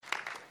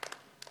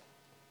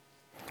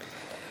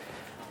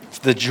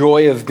The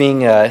joy of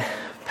being a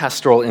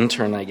pastoral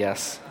intern, I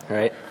guess,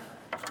 right?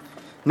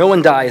 No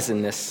one dies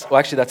in this. Well,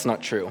 actually, that's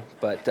not true,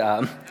 but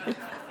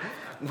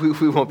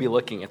we won't be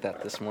looking at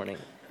that this morning.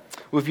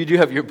 Well, if you do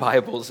have your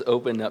Bibles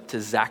open up to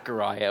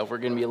Zechariah, we're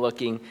going to be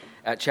looking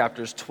at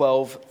chapters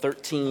 12,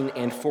 13,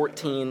 and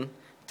 14.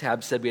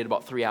 Tab said we had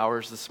about 3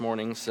 hours this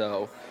morning,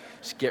 so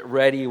just get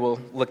ready.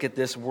 We'll look at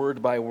this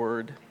word by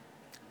word.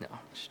 No,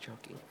 just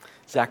joking.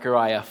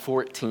 Zechariah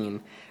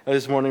 14.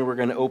 This morning we're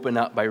going to open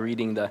up by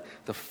reading the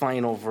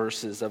final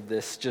verses of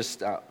this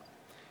just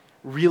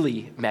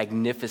really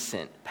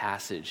magnificent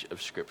passage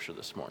of Scripture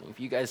this morning. If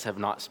you guys have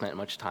not spent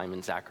much time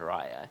in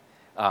Zechariah,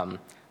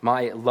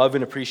 my love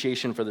and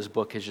appreciation for this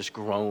book has just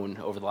grown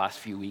over the last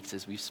few weeks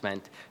as we've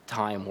spent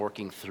time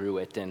working through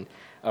it. And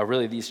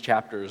really these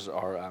chapters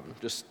are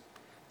just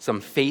some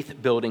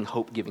faith-building,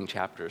 hope-giving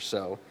chapters.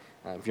 So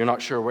if you're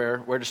not sure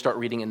where to start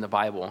reading in the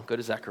Bible, go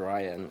to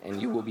Zechariah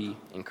and you will be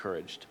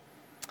encouraged.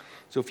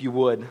 So if you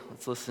would,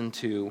 let's listen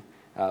to,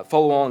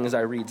 follow along as I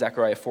read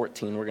Zechariah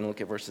 14. We're going to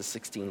look at verses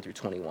 16 through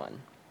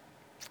 21.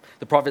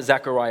 The prophet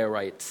Zechariah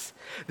writes,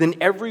 "Then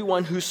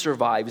everyone who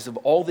survives of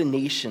all the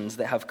nations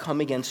that have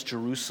come against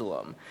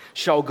Jerusalem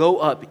shall go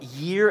up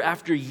year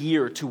after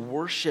year to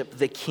worship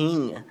the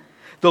King,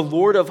 the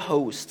Lord of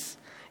hosts,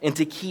 and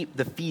to keep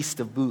the Feast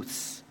of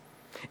Booths.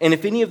 And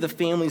if any of the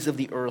families of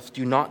the earth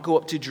do not go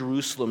up to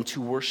Jerusalem to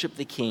worship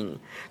the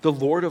King, the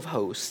Lord of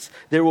hosts,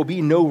 there will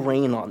be no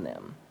rain on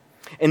them.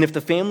 And if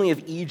the family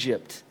of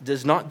Egypt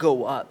does not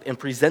go up and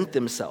present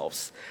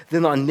themselves,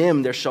 then on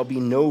them there shall be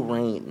no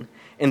rain,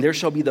 and there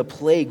shall be the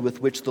plague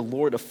with which the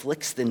Lord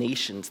afflicts the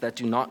nations that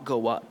do not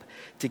go up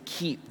to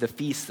keep the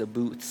Feast of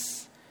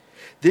Booths.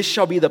 This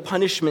shall be the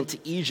punishment to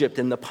Egypt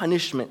and the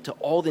punishment to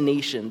all the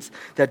nations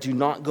that do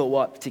not go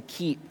up to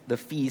keep the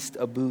Feast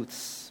of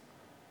Booths.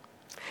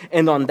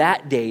 And on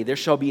that day there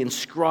shall be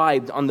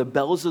inscribed on the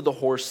bells of the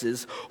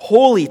horses,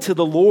 Holy to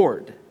the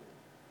Lord.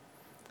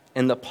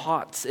 And the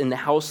pots in the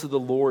house of the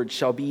Lord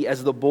shall be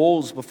as the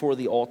bowls before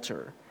the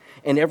altar.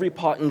 And every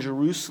pot in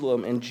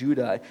Jerusalem and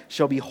Judah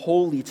shall be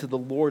holy to the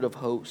Lord of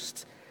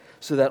hosts,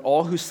 so that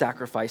all who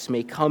sacrifice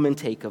may come and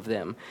take of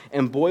them,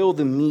 and boil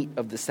the meat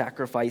of the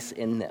sacrifice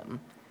in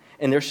them.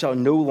 And there shall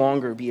no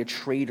longer be a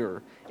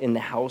traitor in the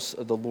house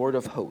of the Lord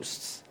of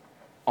hosts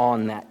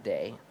on that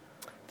day."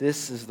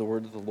 This is the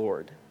word of the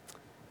Lord.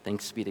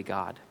 Thanks be to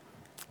God.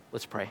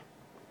 Let's pray.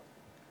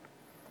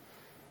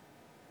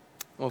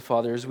 Well,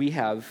 Father, as we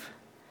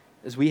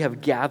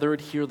have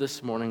gathered here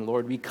this morning,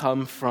 Lord, we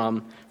come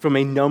from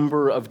a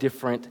number of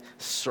different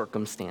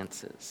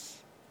circumstances.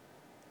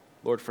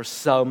 Lord, for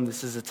some,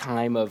 this is a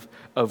time of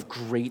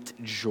great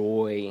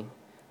joy,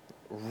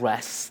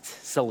 rest,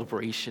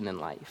 celebration in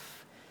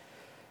life.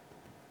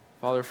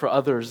 Father, for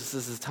others, this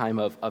is a time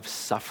of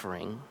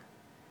suffering,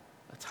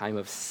 a time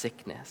of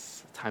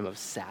sickness, a time of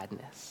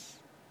sadness.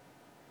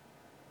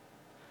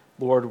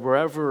 Lord,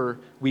 wherever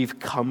we've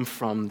come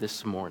from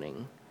this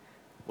morning,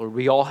 Lord,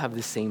 we all have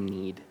the same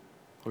need.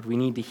 Lord, we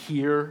need to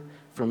hear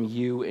from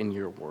you and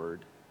your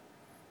word.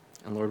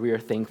 And Lord, we are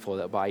thankful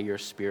that by your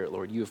Spirit,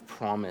 Lord, you have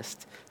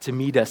promised to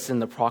meet us in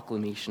the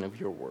proclamation of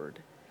your word.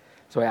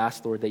 So I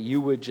ask, Lord, that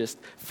you would just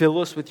fill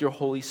us with your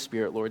Holy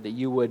Spirit, Lord, that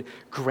you would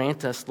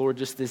grant us, Lord,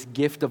 just this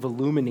gift of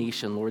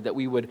illumination, Lord, that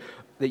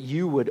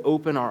you would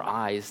open our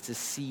eyes to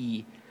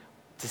see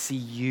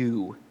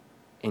you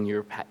in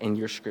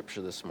your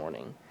scripture this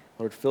morning.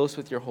 Lord, fill us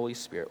with your Holy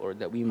Spirit, Lord,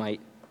 that we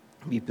might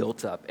be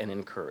built up and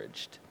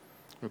encouraged.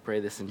 We pray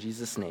this in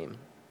Jesus' name.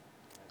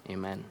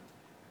 Amen.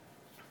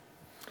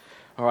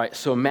 All right,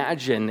 so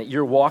imagine that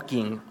you're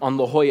walking on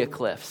La Jolla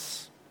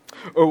Cliffs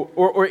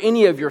or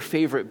any of your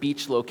favorite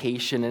beach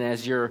location, and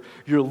as you're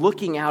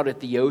looking out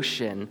at the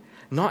ocean,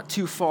 not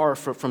too far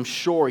from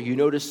shore, you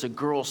notice a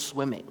girl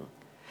swimming.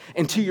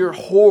 And to your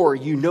horror,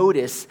 you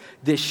notice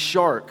this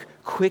shark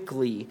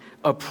quickly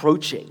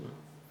approaching.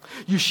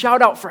 You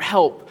shout out for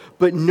help,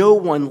 but no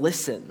one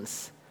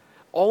listens.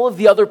 All of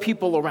the other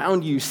people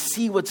around you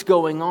see what's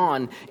going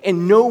on,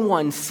 and no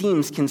one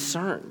seems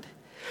concerned.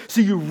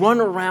 So you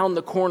run around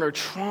the corner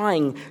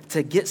trying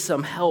to get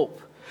some help.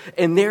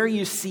 And there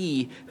you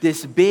see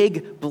this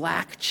big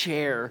black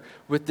chair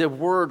with the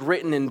word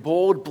written in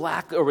bold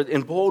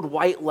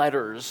white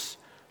letters,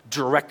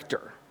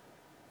 director.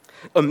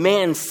 A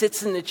man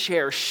sits in the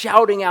chair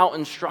shouting out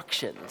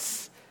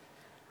instructions.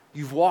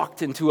 You've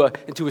walked into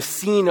a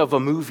scene of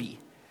a movie.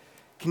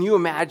 Can you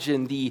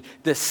imagine the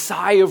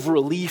sigh of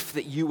relief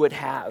that you would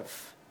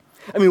have?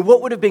 I mean,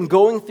 what would have been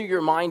going through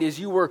your mind as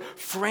you were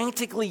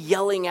frantically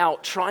yelling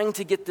out, trying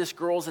to get this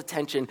girl's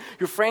attention?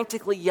 You're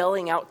frantically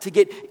yelling out to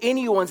get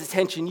anyone's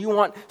attention. You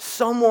want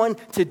someone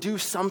to do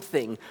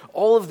something.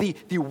 All of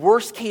the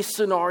worst case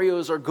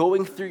scenarios are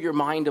going through your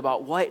mind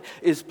about what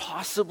is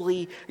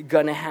possibly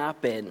going to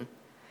happen.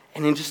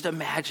 And then just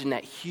imagine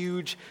that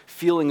huge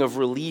feeling of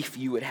relief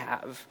you would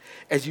have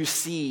as you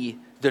see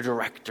the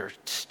director's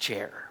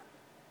chair.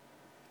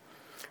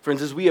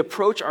 Friends, as we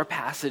approach our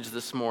passage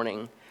this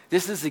morning,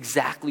 This is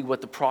exactly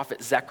what the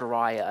prophet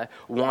Zechariah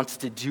wants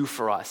to do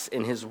for us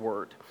in his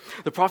word.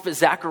 The prophet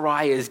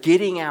Zechariah is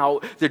getting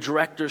out the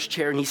director's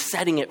chair and he's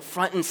setting it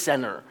front and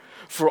center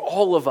for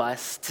all of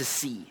us to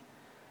see,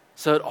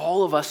 so that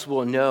all of us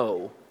will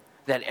know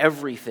that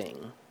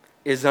everything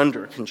is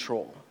under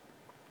control.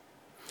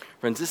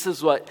 Friends, this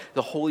is what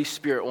the Holy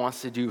Spirit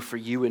wants to do for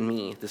you and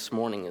me this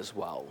morning as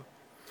well.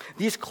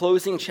 These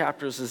closing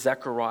chapters of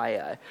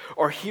Zechariah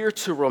are here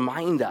to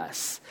remind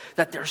us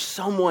that there's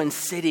someone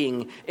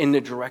sitting in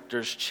the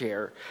director's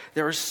chair.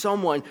 There is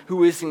someone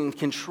who is in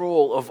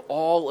control of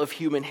all of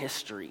human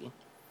history.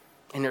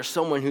 And there's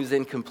someone who's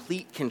in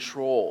complete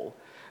control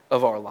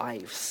of our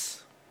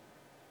lives.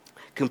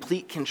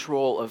 Complete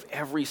control of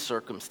every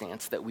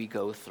circumstance that we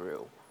go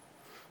through.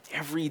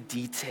 Every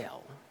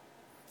detail.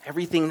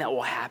 Everything that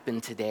will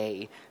happen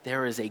today,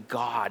 there is a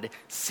God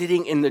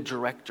sitting in the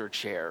director's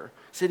chair,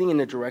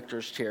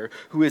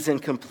 who is in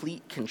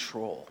complete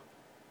control.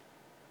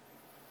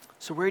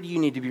 So where do you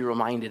need to be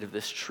reminded of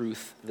this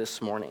truth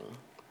this morning?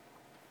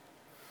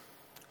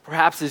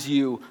 Perhaps as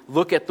you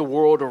look at the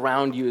world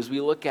around you, as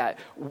we look at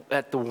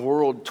the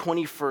world,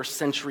 21st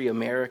century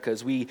America,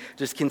 as we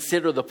just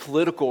consider the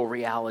political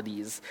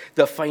realities,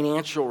 the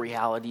financial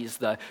realities,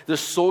 the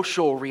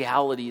social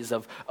realities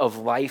of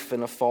life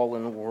in a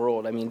fallen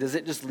world. I mean, does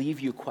it just leave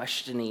you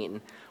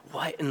questioning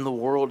what in the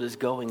world is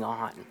going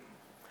on?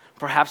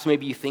 Perhaps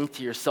maybe you think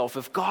to yourself,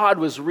 if God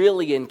was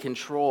really in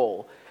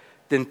control,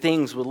 then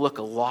things would look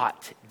a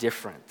lot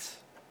different.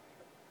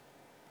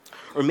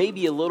 Or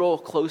maybe a little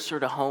closer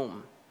to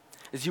home.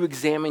 As you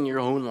examine your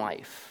own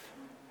life,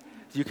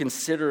 as you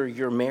consider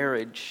your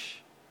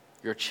marriage,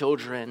 your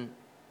children,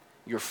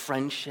 your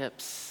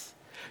friendships,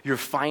 your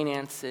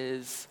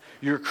finances,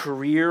 your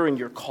career and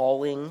your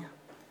calling,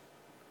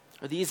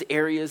 are these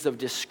areas of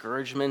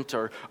discouragement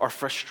or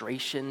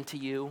frustration to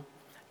you?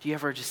 Do you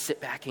ever just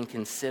sit back and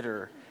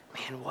consider,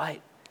 man,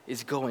 what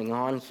is going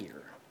on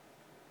here?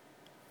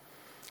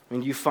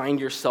 When you find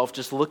yourself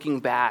just looking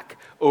back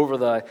over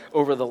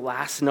the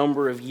last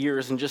number of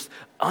years and just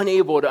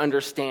unable to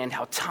understand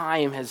how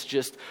time has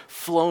just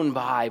flown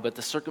by, but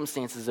the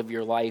circumstances of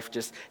your life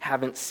just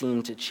haven't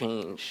seemed to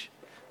change.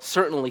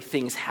 Certainly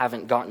things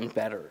haven't gotten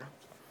better.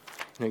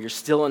 You're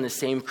still in the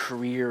same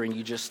career and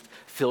you just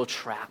feel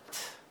trapped.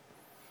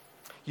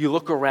 You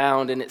look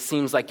around and it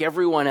seems like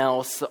everyone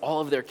else,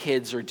 all of their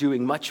kids are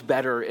doing much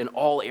better in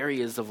all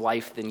areas of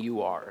life than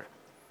you are.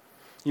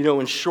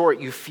 In short,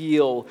 you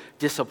feel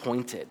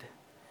disappointed.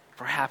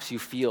 Perhaps you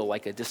feel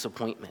like a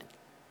disappointment.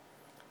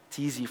 It's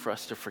easy for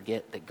us to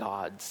forget that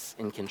God's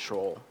in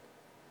control.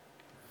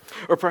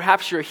 Or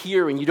perhaps you're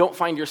here and you don't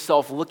find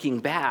yourself looking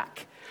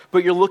back,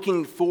 but you're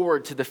looking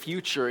forward to the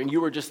future and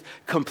you are just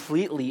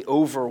completely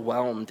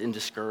overwhelmed and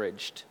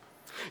discouraged.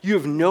 You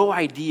have no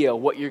idea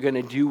what you're going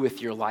to do with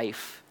your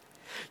life.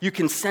 You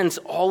can sense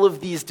all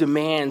of these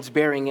demands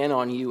bearing in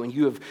on you and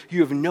you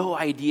have no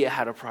idea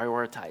how to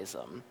prioritize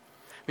them.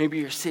 Maybe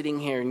you're sitting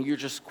here and you're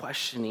just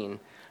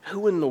questioning,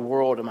 who in the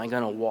world am I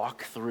going to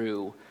walk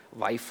through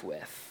life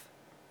with?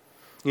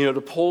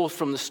 To pull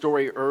from the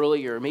story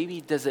earlier, maybe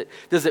does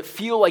it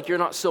feel like you're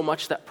not so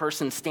much that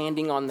person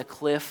standing on the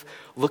cliff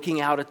looking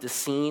out at the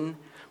scene,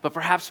 but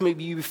perhaps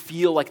maybe you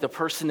feel like the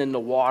person in the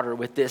water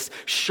with this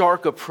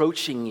shark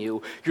approaching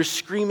you. You're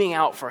screaming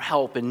out for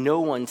help and no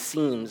one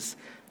seems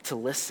to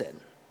listen.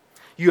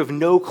 You have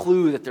no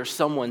clue that there's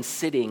someone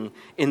sitting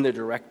in the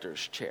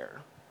director's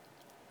chair.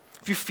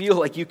 If you feel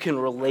like you can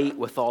relate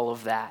with all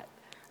of that,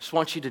 I just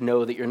want you to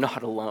know that you're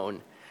not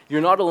alone. You're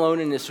not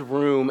alone in this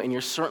room, and you're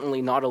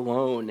certainly not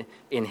alone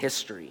in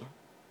history.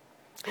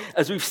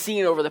 As we've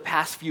seen over the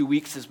past few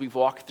weeks as we've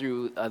walked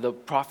through the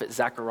prophet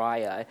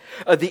Zechariah,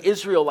 the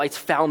Israelites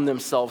found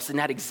themselves in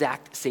that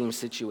exact same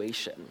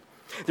situation.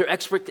 Their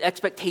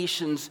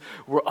expectations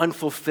were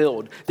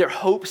unfulfilled. Their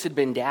hopes had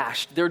been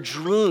dashed. Their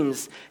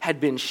dreams had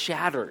been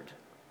shattered.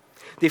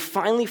 They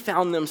finally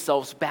found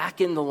themselves back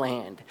in the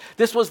land.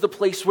 This was the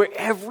place where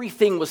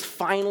everything was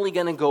finally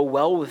going to go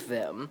well with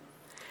them.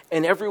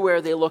 And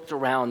everywhere they looked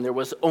around, there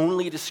was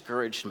only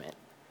discouragement.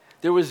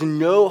 There was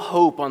no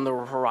hope on the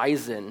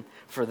horizon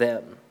for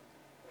them.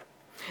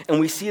 And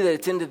we see that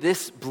it's into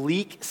this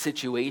bleak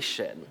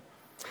situation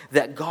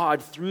that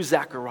God, through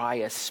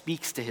Zechariah,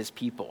 speaks to his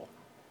people.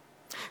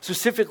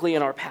 Specifically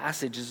in our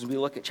passage, as we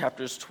look at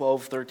chapters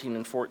 12, 13,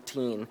 and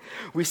 14,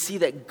 we see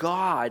that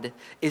God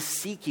is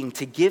seeking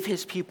to give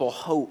his people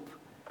hope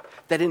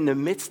that in the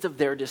midst of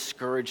their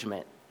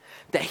discouragement,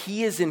 that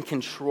he is in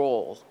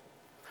control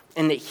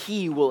and that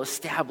he will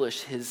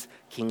establish his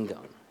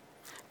kingdom.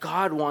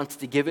 God wants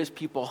to give his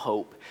people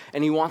hope,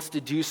 and he wants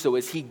to do so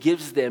as he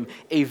gives them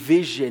a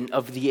vision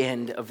of the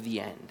end of the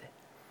end.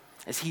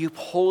 As he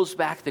pulls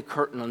back the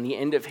curtain on the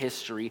end of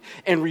history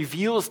and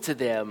reveals to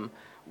them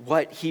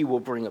what he will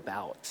bring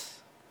about.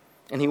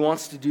 And he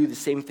wants to do the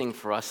same thing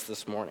for us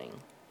this morning.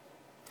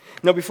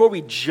 Now, before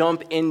we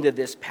jump into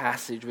this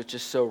passage, which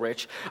is so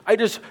rich, I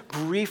just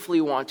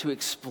briefly want to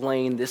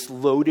explain this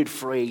loaded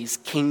phrase,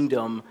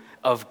 kingdom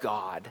of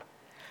God.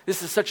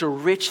 This is such a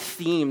rich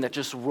theme that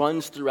just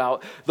runs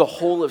throughout the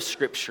whole of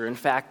Scripture. In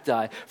fact,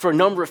 for a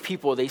number of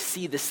people, they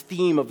see this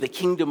theme of the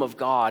kingdom of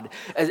God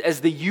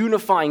as the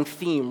unifying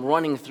theme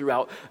running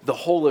throughout the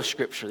whole of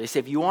Scripture. They say,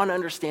 if you want to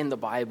understand the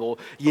Bible,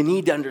 you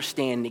need to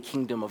understand the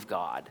kingdom of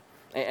God.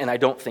 And I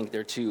don't think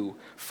they're too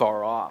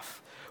far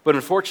off. But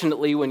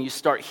unfortunately, when you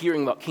start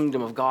hearing about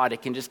kingdom of God,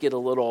 it can just get a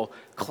little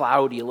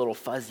cloudy, a little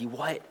fuzzy.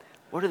 What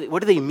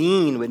do they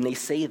mean when they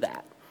say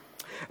that?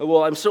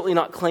 Well, I'm certainly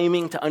not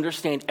claiming to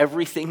understand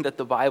everything that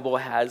the Bible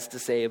has to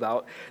say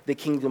about the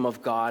kingdom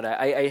of God.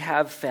 I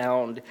have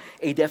found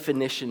a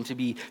definition to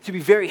be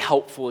very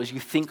helpful as you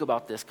think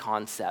about this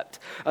concept.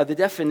 The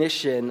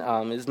definition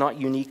is not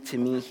unique to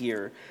me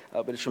here,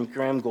 but it's from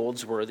Graham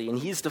Goldsworthy, and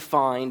he's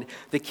defined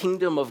the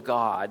kingdom of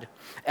God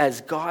as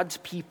God's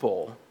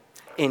people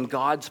in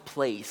God's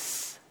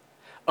place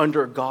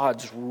under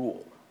God's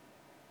rule.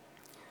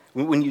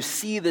 When you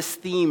see this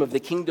theme of the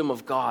kingdom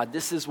of God,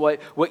 this is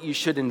what you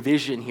should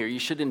envision here. You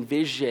should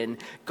envision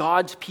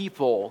God's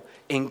people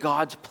in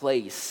God's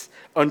place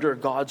under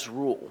God's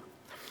rule.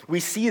 We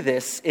see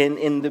this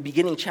in the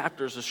beginning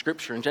chapters of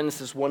Scripture, in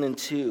Genesis 1 and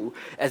 2,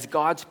 as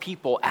God's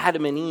people,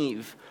 Adam and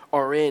Eve,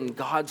 are in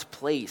God's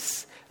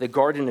place, the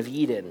Garden of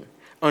Eden,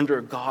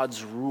 under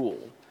God's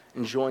rule,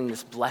 enjoying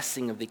this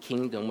blessing of the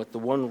kingdom with the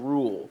one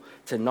rule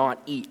to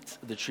not eat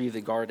the tree of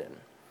the garden.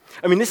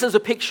 I mean, this is a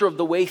picture of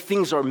the way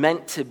things are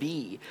meant to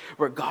be,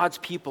 where God's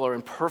people are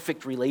in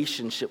perfect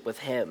relationship with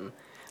Him,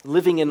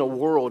 living in a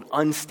world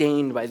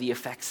unstained by the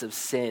effects of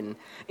sin,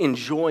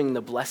 enjoying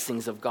the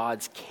blessings of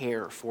God's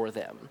care for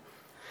them.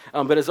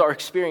 But as our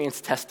experience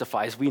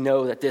testifies, we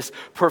know that this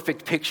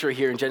perfect picture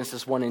here in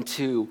Genesis 1 and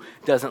 2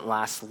 doesn't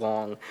last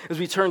long. As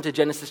we turn to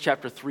Genesis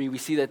chapter 3, we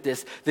see that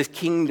this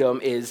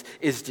kingdom is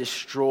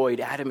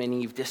destroyed. Adam and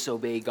Eve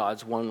disobey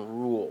God's one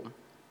rule.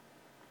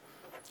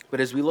 But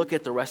as we look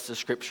at the rest of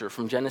Scripture,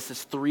 from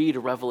Genesis 3 to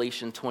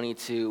Revelation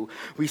 22,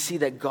 we see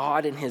that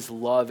God in His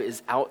love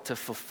is out to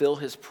fulfill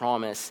His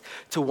promise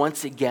to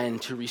once again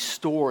to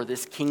restore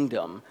this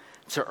kingdom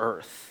to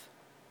earth.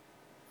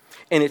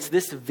 And it's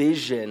this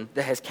vision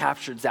that has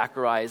captured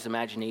Zechariah's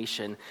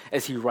imagination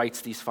as he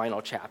writes these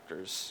final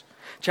chapters.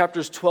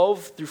 Chapters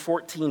 12 through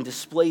 14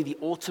 display the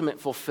ultimate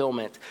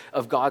fulfillment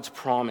of God's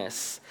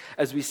promise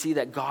as we see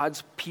that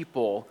God's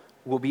people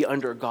will be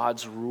under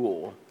God's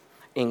rule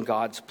in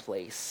God's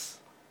place.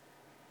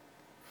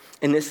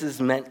 And this is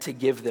meant to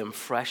give them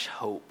fresh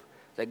hope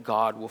that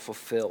God will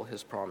fulfill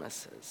His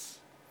promises.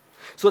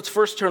 So let's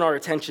first turn our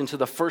attention to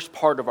the first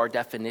part of our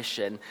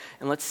definition,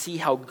 and let's see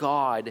how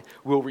God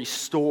will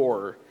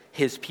restore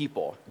His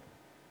people.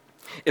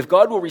 If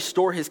God will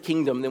restore His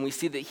kingdom, then we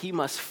see that He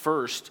must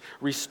first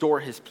restore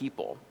His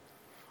people.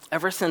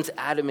 Ever since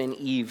Adam and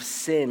Eve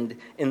sinned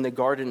in the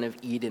Garden of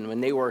Eden,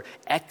 when they were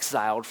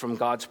exiled from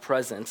God's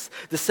presence,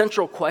 the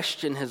central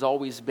question has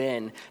always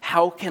been,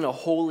 how can a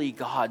holy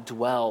God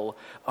dwell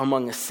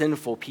among a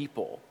sinful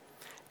people?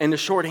 And the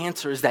short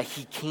answer is that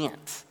He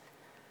can't.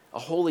 A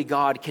holy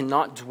God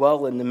cannot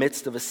dwell in the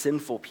midst of a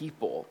sinful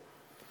people.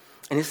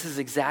 And this is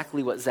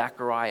exactly what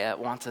Zechariah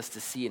wants us to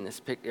see in this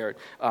picture.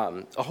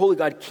 A holy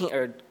God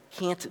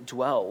can't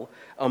dwell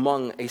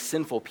among a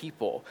sinful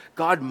people.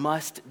 God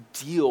must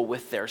deal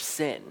with their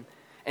sin.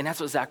 And that's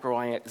what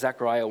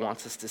Zechariah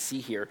wants us to see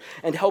here.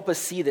 And to help us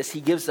see this,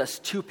 he gives us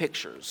two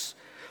pictures.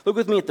 Look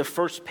with me at the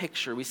first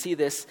picture. We see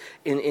this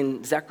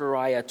in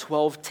Zechariah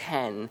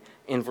 12:10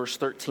 in verse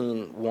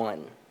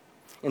 13:1.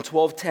 In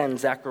 12:10,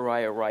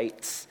 Zechariah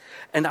writes,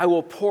 "And I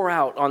will pour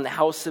out on the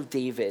house of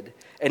David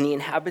and the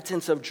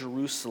inhabitants of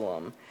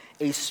Jerusalem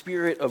a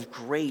spirit of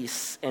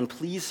grace and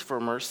pleas for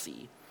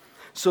mercy,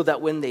 so that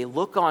when they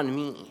look on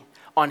me,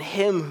 on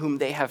him whom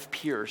they have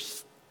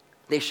pierced,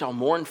 they shall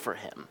mourn for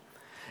him,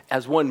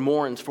 as one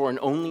mourns for an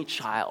only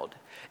child,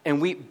 and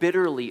weep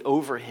bitterly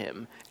over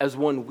him, as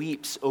one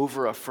weeps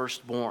over a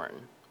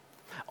firstborn.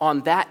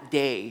 On that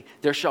day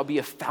there shall be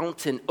a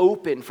fountain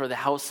open for the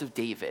house of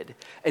David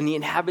and the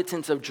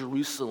inhabitants of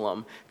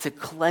Jerusalem to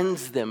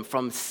cleanse them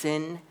from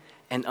sin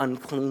and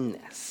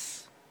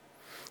uncleanness."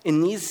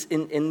 In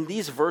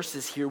these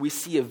verses here, we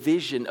see a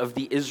vision of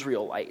the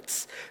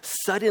Israelites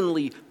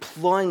suddenly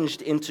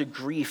plunged into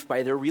grief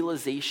by their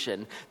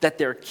realization that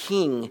their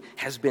king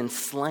has been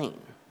slain.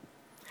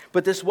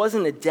 But this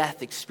wasn't a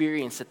death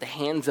experienced at the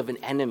hands of an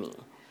enemy.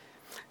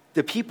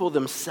 The people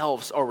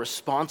themselves are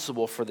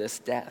responsible for this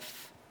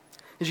death.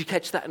 Did you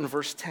catch that in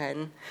verse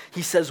 10?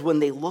 He says, "When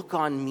they look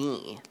on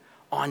me,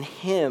 on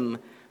him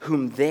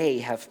whom they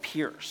have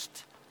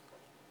pierced."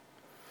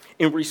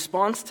 In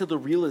response to the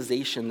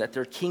realization that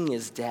their king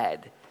is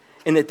dead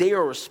and that they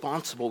are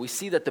responsible, we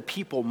see that the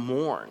people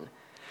mourn.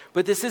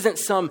 But this isn't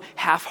some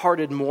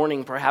half-hearted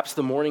mourning, perhaps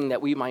the mourning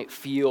that we might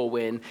feel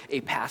when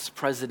a past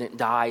president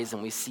dies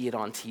and we see it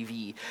on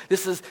TV.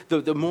 This is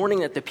the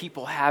mourning that the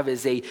people have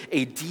is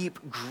a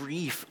deep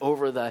grief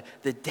over the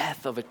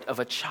death of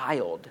a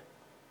child.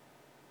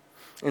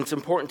 And it's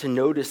important to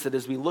notice that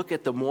as we look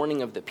at the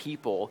mourning of the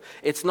people,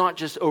 it's not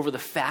just over the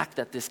fact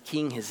that this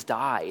king has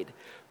died,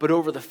 but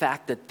over the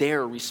fact that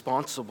they're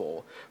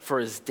responsible for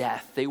his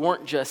death. They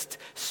weren't just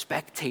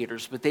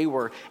spectators, but they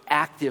were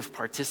active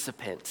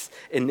participants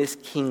in this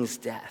king's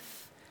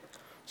death.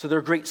 So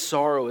their great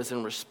sorrow is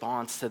in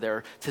response to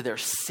their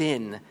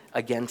sin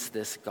against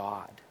this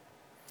God.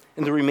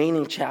 In the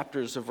remaining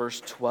chapters of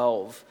verse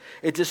 12,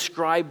 it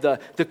described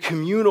the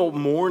communal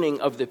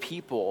mourning of the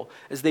people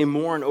as they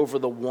mourn over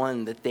the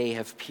one that they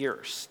have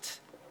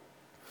pierced.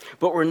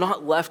 But we're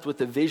not left with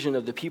the vision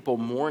of the people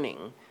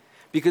mourning,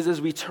 because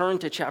as we turn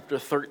to chapter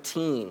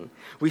 13,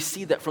 we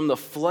see that from the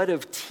flood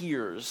of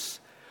tears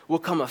will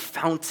come a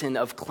fountain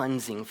of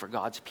cleansing for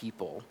God's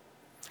people.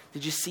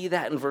 Did you see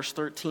that in verse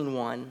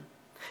 13:1?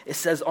 It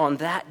says, on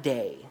that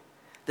day,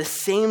 the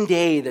same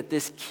day that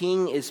this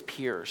king is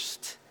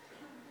pierced,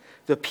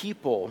 the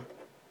people,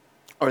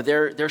 or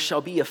there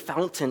shall be a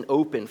fountain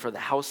open for the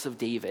house of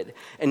David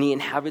and the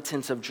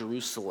inhabitants of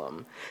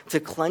Jerusalem to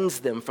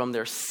cleanse them from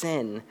their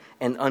sin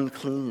and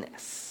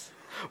uncleanness.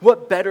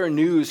 What better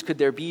news could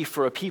there be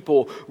for a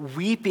people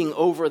weeping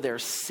over their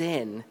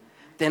sin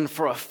than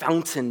for a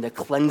fountain to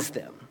cleanse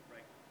them?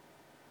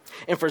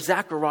 And for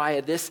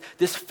Zechariah, this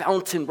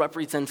fountain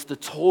represents the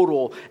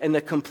total and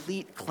the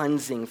complete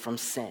cleansing from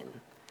sin.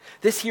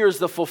 This here is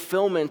the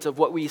fulfillment of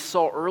what we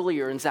saw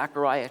earlier in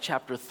Zechariah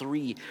chapter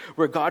 3,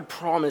 where God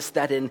promised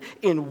that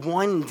in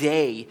one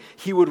day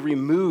he would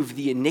remove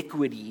the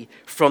iniquity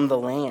from the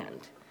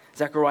land.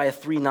 Zechariah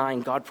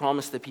 3:9, God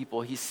promised the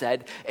people, he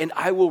said, and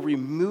I will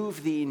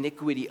remove the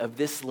iniquity of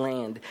this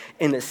land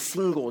in a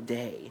single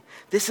day.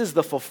 This is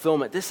the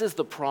fulfillment. This is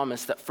the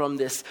promise that from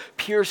this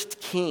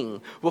pierced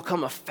king will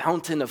come a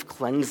fountain of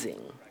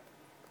cleansing.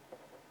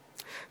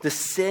 The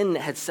sin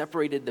that had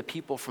separated the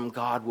people from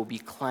God will be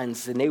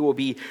cleansed, and they will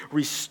be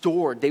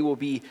restored. They will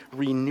be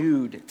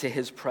renewed to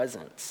his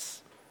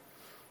presence.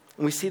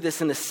 And we see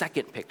this in the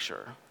second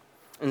picture,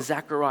 in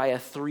Zechariah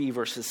 3,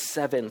 verses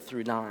 7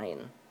 through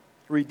 9.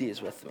 Read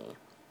these with me.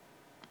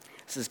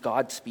 This is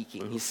God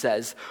speaking. He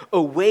says,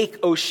 awake,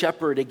 O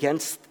sword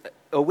against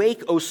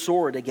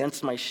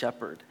my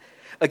shepherd,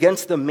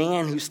 against the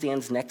man who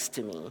stands next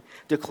to me,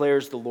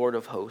 declares the Lord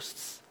of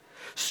hosts.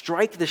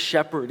 Strike the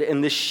shepherd,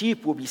 and the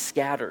sheep will be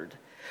scattered.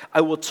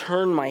 I will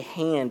turn my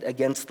hand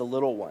against the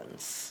little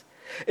ones.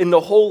 In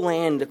the whole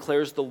land,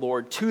 declares the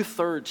Lord,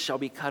 2/3 shall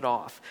be cut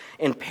off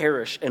and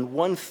perish, and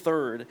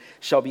 1/3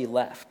 shall be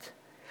left.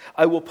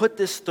 I will put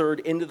this third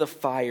into the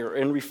fire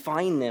and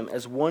refine them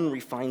as one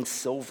refines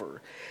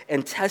silver,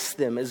 and test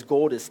them as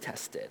gold is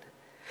tested.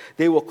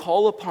 They will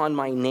call upon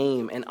my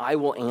name, and I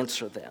will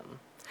answer them.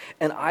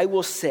 And I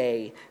will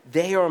say,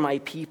 they are my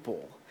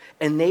people,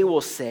 and they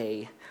will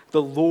say,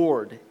 the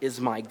Lord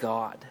is my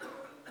God.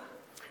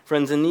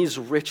 Friends, in these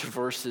rich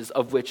verses,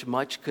 of which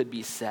much could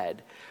be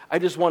said, I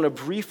just want to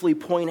briefly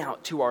point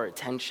out to our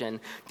attention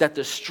that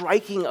the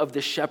striking of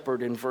the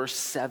shepherd in verse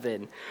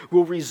 7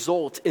 will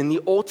result in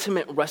the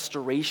ultimate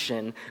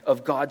restoration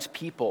of God's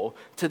people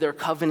to their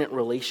covenant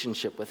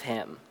relationship with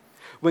him.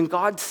 When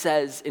God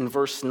says in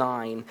verse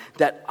 9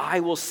 that I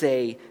will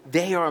say,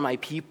 they are my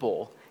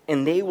people,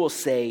 and they will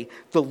say,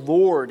 the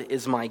Lord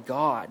is my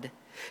God,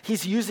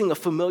 he's using a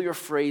familiar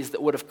phrase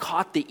that would have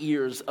caught the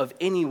ears of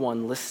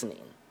anyone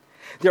listening.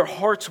 Their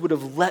hearts would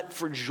have leapt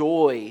for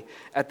joy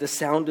at the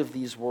sound of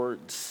these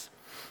words.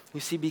 You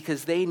see,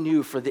 because they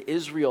knew for the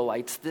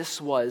Israelites, this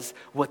was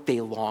what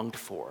they longed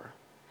for.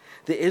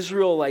 The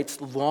Israelites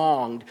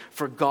longed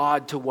for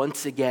God to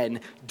once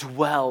again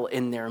dwell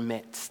in their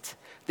midst.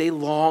 They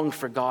longed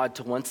for God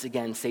to once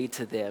again say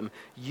to them,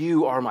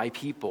 you are my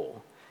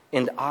people,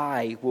 and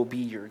I will be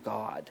your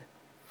God.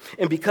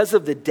 And because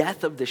of the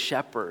death of the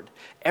shepherd,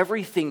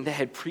 everything that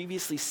had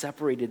previously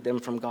separated them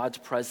from God's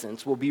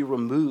presence will be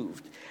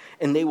removed,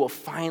 and they will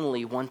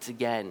finally once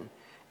again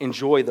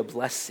enjoy the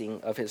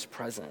blessing of his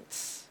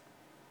presence.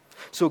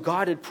 So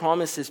God had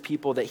promised his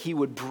people that he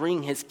would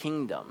bring his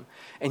kingdom.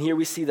 And here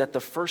we see that the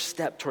first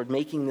step toward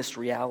making this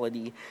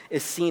reality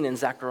is seen in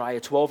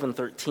Zechariah 12 and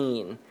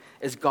 13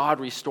 as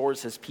God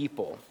restores his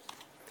people.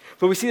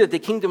 But we see that the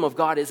kingdom of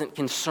God isn't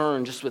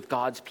concerned just with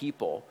God's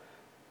people.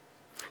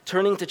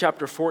 Turning to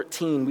chapter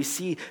 14, we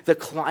see the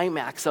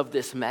climax of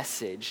this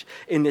message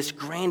in this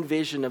grand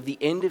vision of the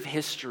end of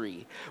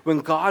history, when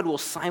God will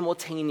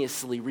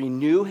simultaneously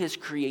renew his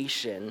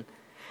creation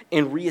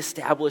and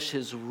reestablish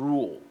his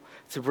rule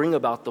to bring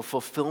about the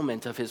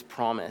fulfillment of his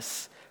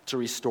promise to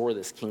restore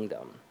this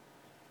kingdom.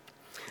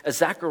 As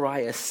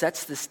Zechariah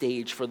sets the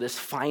stage for this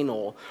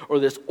final or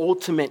this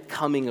ultimate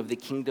coming of the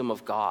kingdom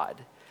of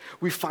God,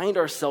 we find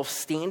ourselves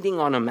standing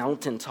on a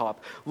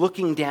mountaintop,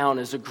 looking down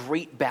as a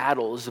great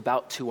battle is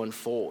about to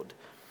unfold.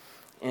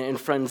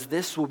 And friends,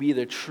 this will be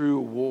the true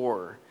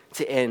war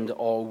to end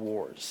all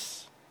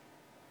wars.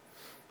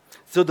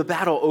 So the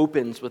battle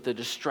opens with a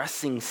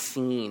distressing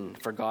scene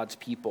for God's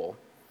people.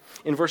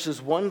 In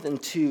verses 1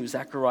 and 2,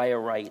 Zechariah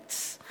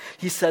writes,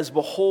 he says,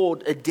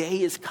 behold, a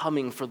day is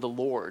coming for the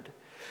Lord,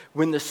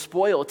 when the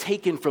spoil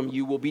taken from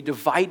you will be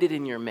divided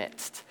in your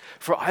midst.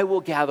 For I will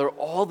gather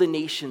all the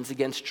nations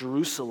against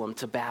Jerusalem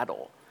to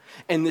battle,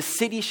 and the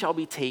city shall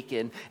be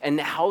taken, and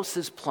the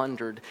houses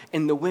plundered,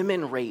 and the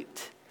women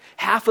raped.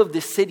 Half of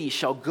the city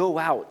shall go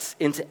out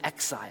into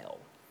exile.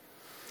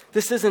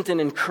 This isn't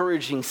an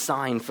encouraging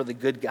sign for the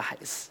good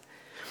guys.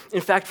 In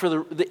fact, for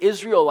the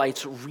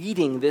Israelites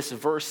reading this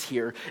verse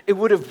here, it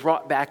would have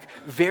brought back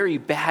very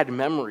bad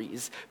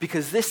memories,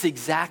 because this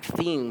exact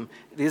thing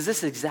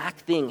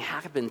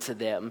happened to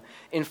them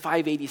in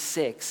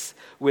 586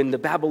 when the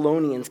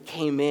Babylonians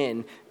came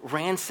in,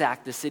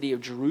 ransacked the city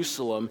of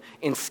Jerusalem,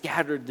 and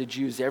scattered the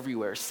Jews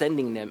everywhere,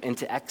 sending them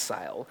into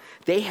exile.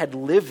 They had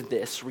lived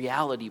this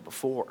reality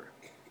before.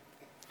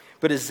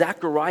 But as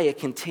Zechariah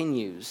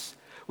continues,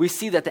 we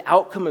see that the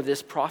outcome of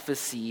this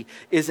prophecy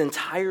is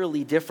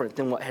entirely different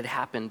than what had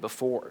happened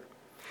before.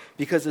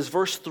 Because as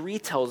verse 3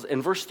 tells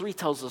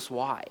us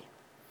why.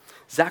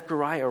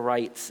 Zechariah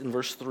writes in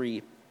verse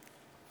 3,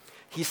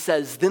 he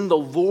says, "Then the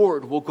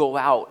Lord will go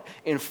out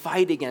and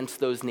fight against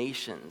those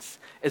nations,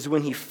 as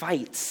when he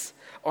fights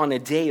on a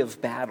day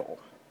of battle.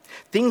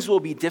 Things will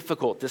be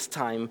difficult this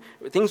time.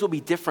 Things will be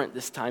different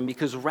this time,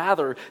 because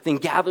rather than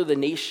gather the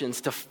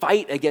nations to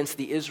fight against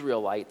the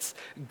Israelites,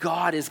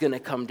 God is going to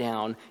come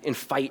down and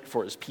fight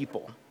for his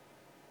people."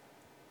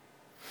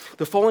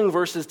 The following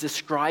verses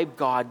describe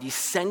God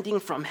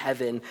descending from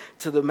heaven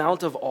to the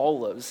Mount of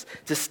Olives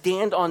to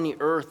stand on the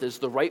earth as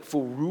the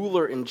rightful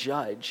ruler and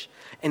judge.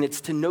 And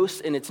it's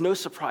no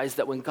surprise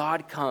that when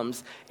God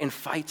comes and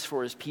fights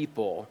for his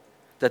people,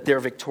 that they're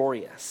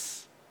victorious.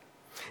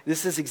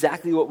 This is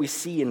exactly what we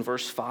see in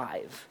verse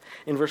 5.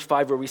 In verse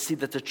 5, where we see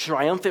that the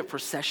triumphant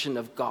procession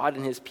of God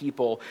and his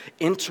people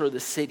enter the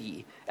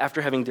city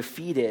after having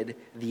defeated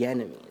the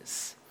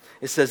enemies.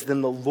 It says, "Then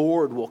the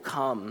Lord will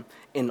come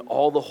and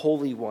all the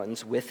holy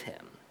ones with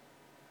him."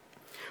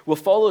 What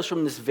follows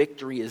from this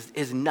victory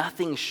is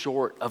nothing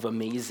short of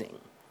amazing.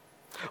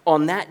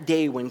 On that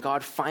day when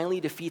God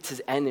finally defeats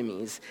his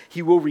enemies,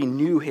 he will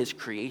renew his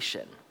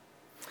creation.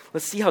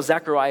 Let's see how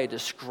Zechariah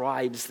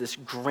describes this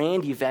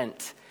grand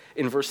event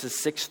in verses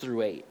 6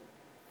 through 8.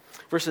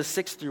 Verses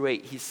 6 through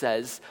 8, he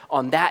says,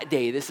 "On that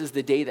day," this is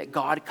the day that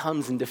God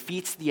comes and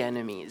defeats the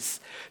enemies,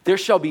 "there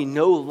shall be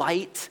no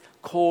light,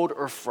 cold,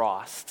 or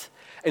frost.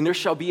 And there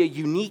shall be a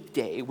unique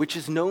day, which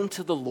is known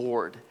to the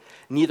Lord,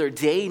 neither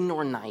day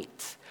nor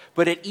night.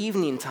 But at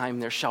evening time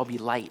there shall be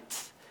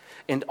light.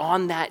 And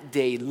on that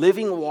day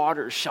living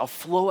waters shall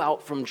flow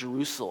out from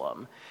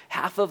Jerusalem,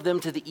 half of them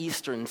to the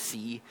eastern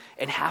sea,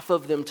 and half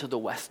of them to the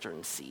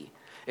western sea.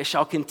 It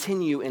shall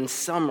continue in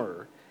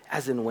summer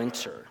as in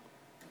winter."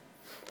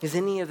 Does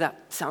any of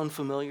that sound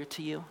familiar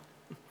to you?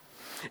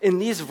 In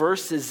these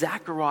verses,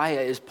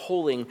 Zechariah is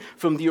pulling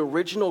from the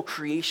original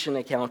creation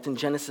account in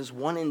Genesis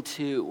 1 and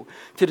 2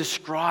 to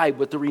describe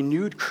what the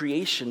renewed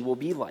creation will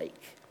be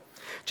like.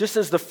 Just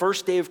as the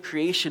first day of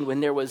creation,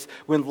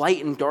 when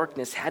light and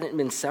darkness hadn't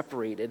been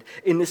separated,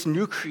 in this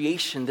new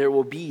creation there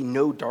will be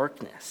no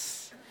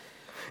darkness.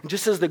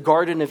 Just as the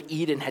Garden of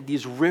Eden had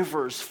these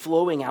rivers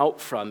flowing out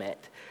from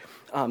it,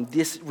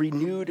 this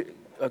renewed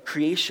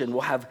creation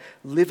will have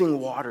living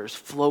waters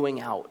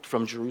flowing out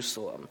from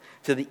Jerusalem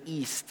to the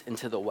east and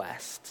to the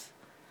west.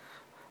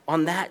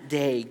 On that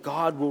day,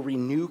 God will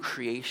renew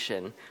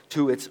creation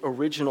to its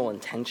original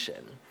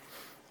intention,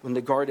 when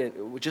the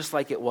garden, just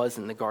like it was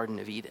in the Garden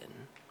of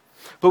Eden.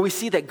 But we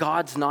see that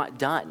God's not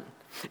done.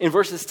 In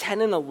verses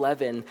 10 and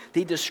 11,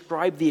 they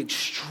describe the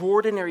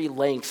extraordinary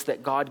lengths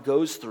that God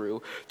goes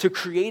through to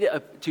create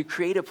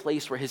a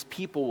place where his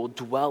people will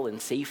dwell in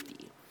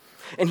safety.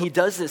 And he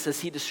does this as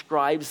he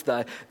describes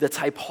the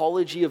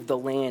typology of the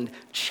land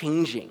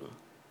changing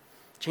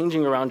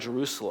around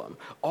Jerusalem.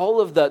 All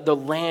of the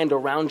land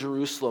around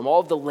Jerusalem,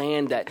 all of the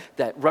land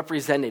that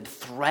represented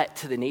threat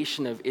to the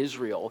nation of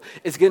Israel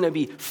is going to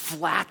be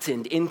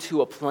flattened into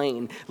a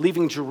plain,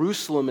 leaving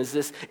Jerusalem as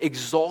this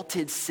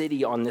exalted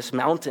city on this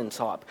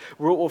mountaintop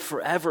where it will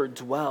forever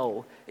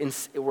dwell in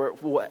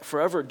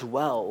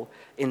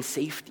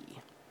safety.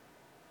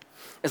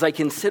 As I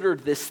considered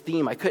this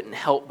theme, I couldn't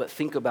help but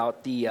think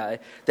about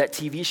that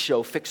TV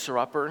show Fixer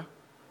Upper. I'm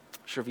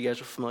sure if you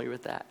guys are familiar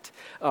with that.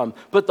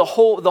 But the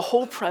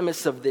whole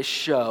premise of this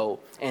show,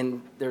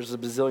 and there's a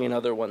bazillion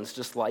other ones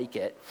just like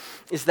it,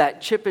 is that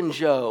Chip and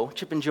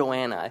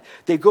Joanna,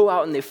 they go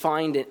out and they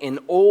find an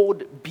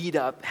old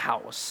beat-up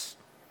house,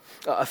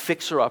 a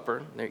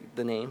fixer-upper,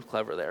 the name,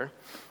 clever there.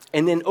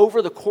 And then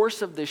over the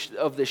course of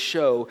the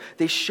show,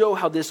 they show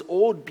how this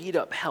old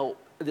beat-up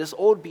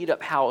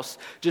house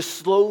just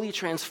slowly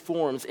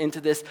transforms into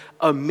this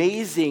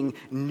amazing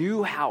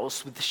new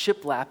house with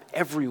shiplap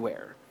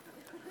everywhere.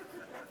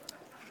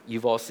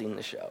 You've all seen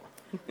the show.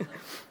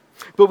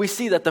 But we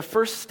see that the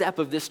first step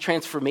of this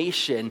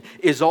transformation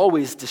is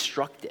always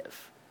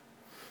destructive.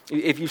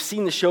 If you've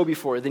seen the show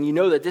before, then you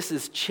know that this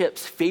is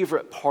Chip's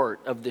favorite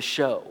part of the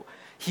show.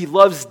 He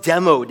loves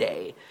demo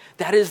day.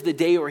 That is the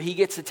day where he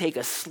gets to take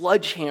a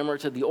sledgehammer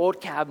to the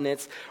old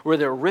cabinets, where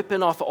they're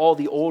ripping off all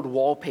the old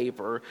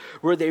wallpaper,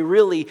 where they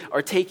really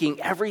are taking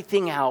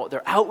everything out.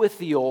 They're out with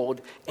the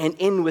old and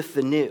in with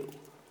the new.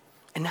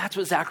 And that's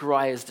what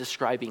Zechariah is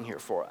describing here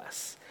for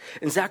us.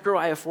 In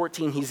Zechariah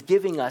 14, he's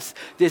giving us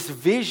this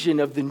vision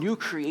of the new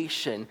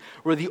creation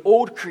where the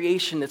old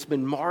creation that's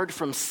been marred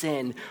from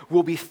sin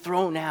will be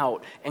thrown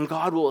out and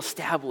God will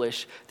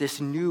establish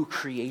this new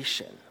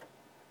creation.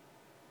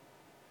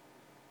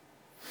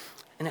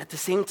 And at the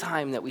same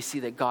time that we see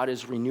that God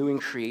is renewing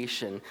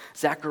creation,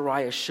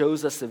 Zechariah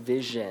shows us a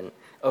vision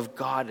of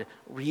God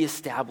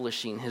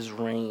reestablishing his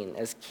reign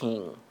as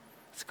king.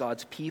 It's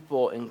God's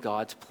people in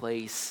God's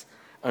place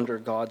under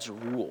God's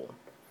rule.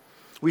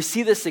 We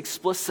see this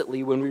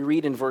explicitly when we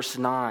read in verse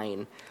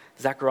 9.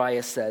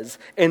 Zechariah says,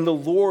 "And the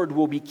Lord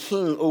will be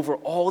king over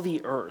all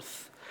the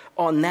earth.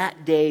 On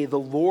that day the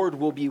Lord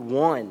will be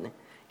one,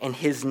 and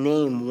his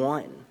name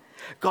one."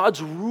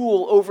 God's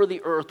rule over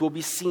the earth will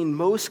be seen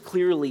most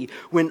clearly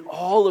when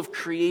all of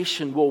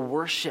creation will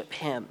worship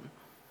him.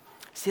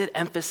 See that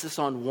emphasis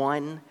on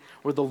one,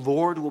 where the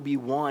Lord will be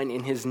one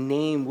and his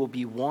name will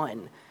be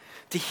one.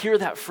 To hear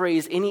that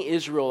phrase, any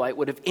Israelite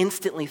would have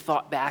instantly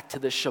thought back to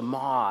the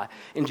Shema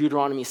in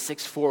Deuteronomy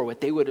 6:4,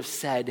 what they would have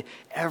said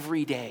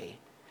every day.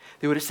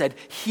 They would have said,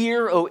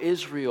 "Hear, O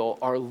Israel,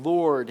 our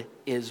Lord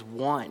is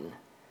one."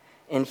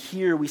 And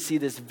here we see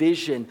this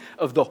vision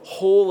of the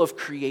whole of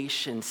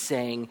creation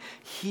saying,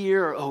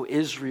 "Hear, O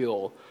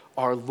Israel,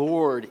 our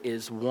Lord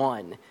is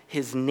one.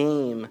 His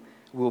name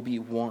will be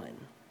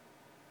one."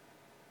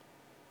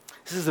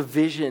 This is a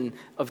vision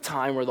of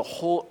time where the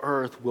whole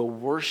earth will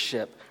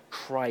worship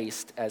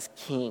Christ as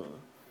king.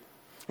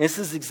 And this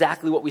is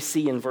exactly what we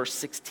see in verse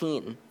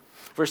 16.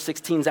 Verse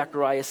 16,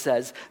 Zechariah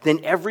says,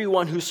 "Then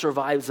everyone who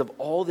survives of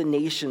all the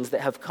nations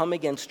that have come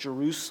against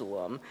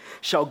Jerusalem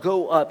shall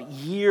go up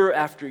year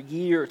after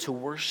year to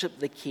worship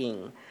the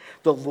King,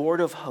 the Lord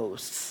of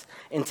hosts,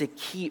 and to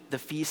keep the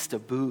Feast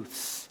of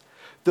Booths."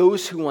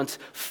 Those who once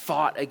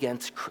fought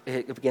against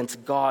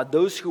God,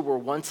 those who were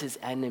once his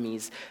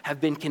enemies,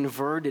 have been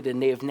converted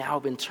and they have now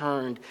been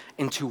turned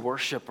into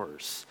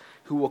worshipers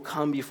who will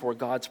come before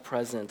God's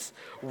presence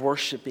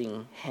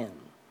worshiping him.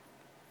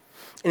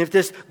 And if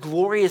this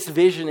glorious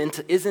vision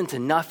isn't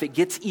enough, it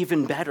gets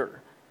even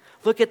better.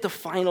 Look at the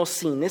final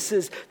scene. This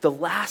is the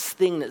last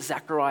thing that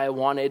Zechariah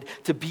wanted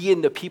to be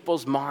in the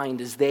people's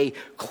mind as they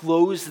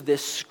close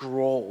this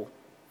scroll.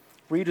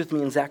 Read with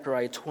me in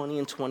Zechariah 20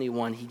 and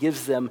 21. He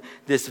gives them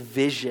this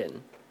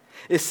vision.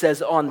 It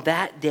says, "On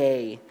that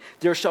day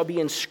there shall be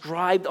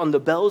inscribed on the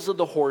bells of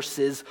the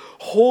horses,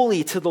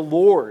 'Holy to the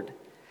Lord,'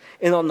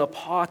 and on the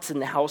pots in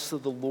the house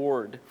of the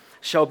Lord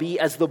shall be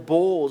as the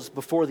bowls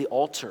before the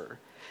altar.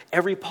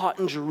 Every pot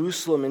in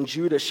Jerusalem and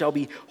Judah shall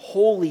be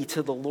holy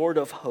to the Lord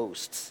of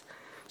hosts,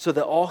 so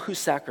that all who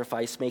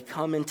sacrifice may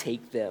come and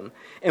take them,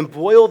 and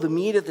boil the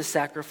meat of the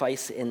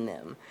sacrifice in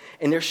them.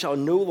 And there shall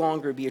no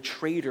longer be a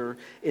traitor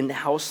in the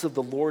house of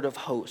the Lord of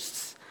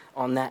hosts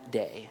on that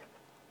day."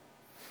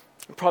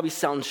 It probably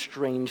sounds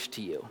strange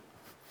to you.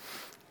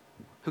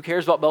 Who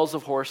cares about bells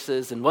of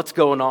horses and what's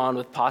going on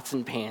with pots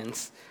and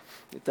pans?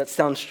 If that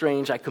sounds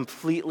strange, I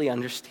completely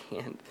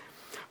understand.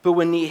 But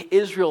when the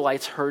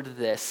Israelites heard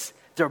this,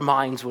 their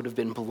minds would have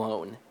been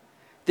blown.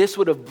 This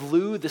would have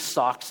blew the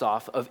socks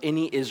off of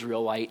any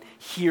Israelite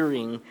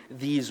hearing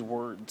these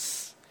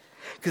words.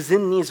 Because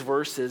in these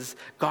verses,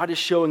 God is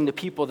showing the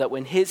people that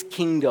when his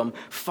kingdom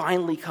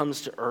finally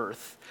comes to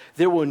earth,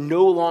 there will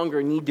no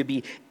longer need to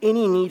be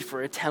any need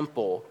for a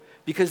temple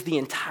because the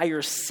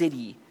entire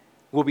city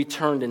will be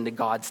turned into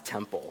God's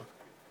temple.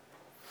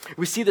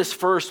 We see this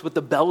first with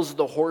the bells of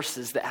the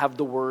horses that have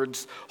the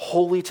words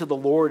 "Holy to the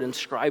Lord"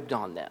 inscribed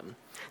on them.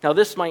 Now,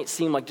 this might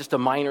seem like just a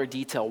minor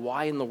detail.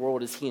 Why in the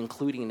world is he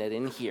including it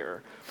in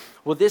here?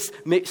 Well, this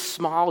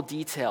small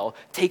detail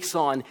takes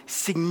on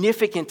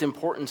significant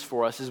importance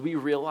for us as we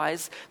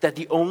realize that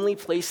the only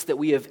place that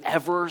we have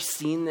ever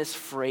seen this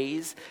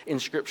phrase in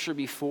Scripture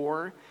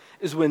before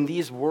is when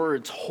these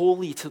words,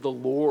 "Holy to the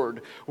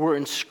Lord," were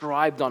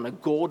inscribed on a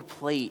gold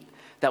plate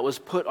that was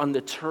put on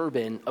the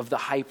turban of the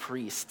high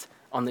priest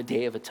on the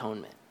Day of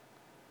Atonement.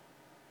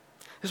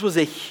 This was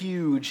a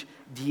huge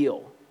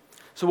deal.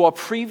 So while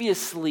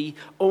previously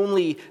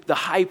only the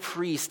high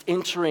priest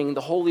entering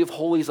the Holy of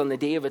Holies on the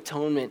Day of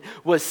Atonement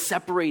was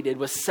separated,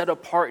 was set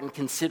apart and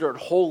considered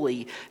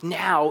holy,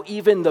 now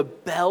even the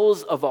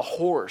bells of a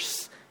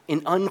horse,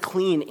 an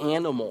unclean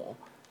animal,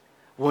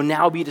 will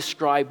now be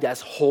described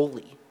as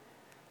holy.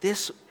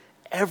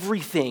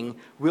 Everything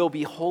will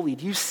be holy.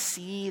 Do you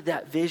see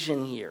that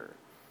vision here?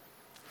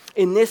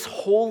 In this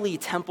holy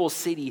temple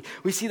city,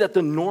 we see that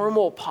the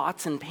normal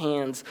pots and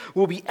pans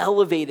will be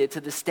elevated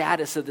to the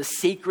status of the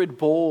sacred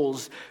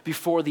bowls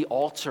before the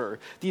altar.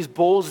 These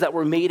bowls that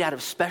were made out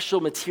of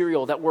special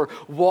material, that were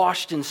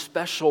washed in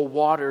special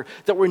water,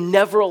 that were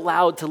never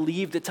allowed to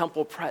leave the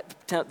temple,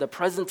 the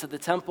presence of the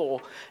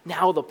temple.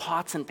 Now the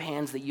pots and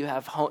pans that you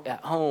have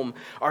at home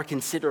are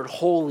considered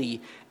holy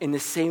in the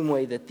same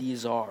way that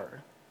these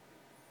are.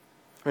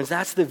 Friends,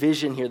 that's the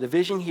vision here. The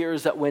vision here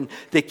is that when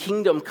the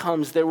kingdom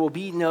comes, there will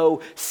be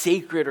no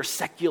sacred or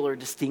secular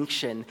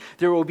distinction.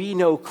 There will be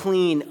no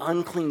clean,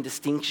 unclean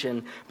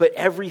distinction, but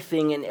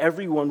everything and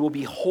everyone will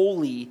be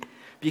holy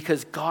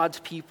because God's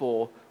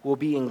people will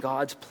be in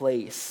God's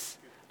place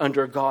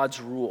under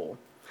God's rule.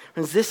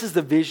 Friends, this is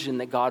the vision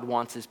that God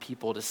wants his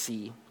people to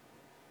see.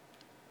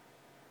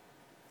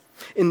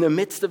 In the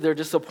midst of their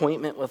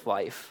disappointment with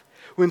life,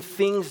 when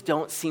things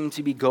don't seem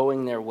to be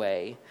going their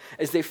way,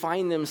 as they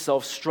find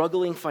themselves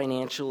struggling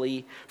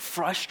financially,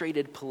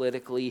 frustrated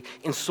politically,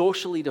 and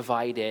socially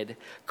divided,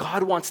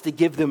 God wants to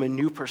give them a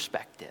new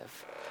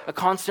perspective. A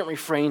constant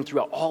refrain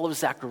throughout all of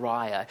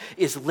Zechariah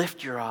is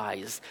lift your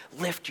eyes,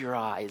 lift your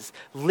eyes,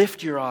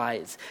 lift your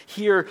eyes.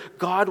 Here,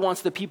 God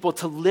wants the people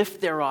to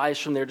lift their eyes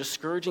from their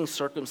discouraging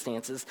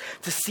circumstances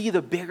to see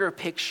the bigger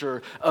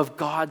picture of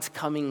God's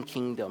coming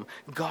kingdom.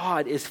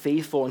 God is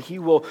faithful and he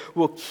will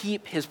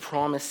keep his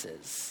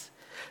promises.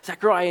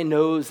 Zechariah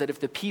knows that if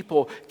the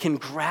people can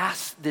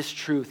grasp this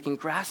truth, can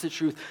grasp the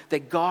truth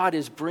that God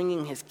is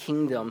bringing his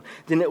kingdom,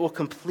 then it will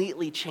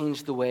completely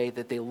change the way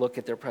that they look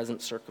at their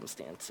present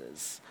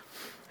circumstances.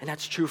 And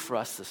that's true for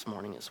us this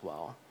morning as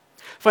well.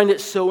 I find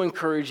it so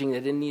encouraging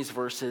that in these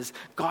verses,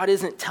 God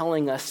isn't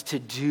telling us to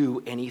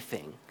do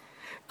anything.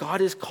 God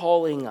is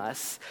calling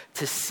us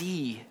to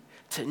see,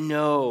 to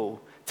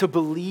know, to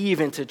believe,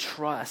 and to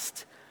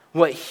trust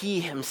what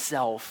he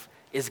himself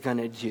is going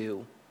to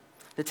do.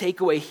 The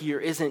takeaway here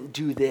isn't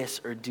do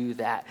this or do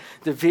that.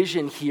 The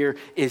vision here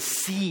is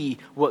see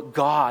what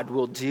God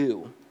will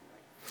do.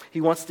 He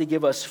wants to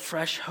give us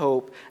fresh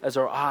hope as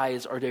our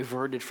eyes are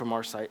diverted from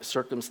our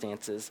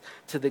circumstances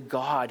to the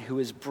God who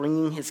is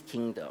bringing his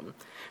kingdom.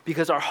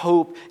 Because our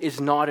hope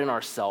is not in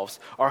ourselves.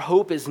 Our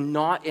hope is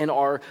not in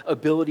our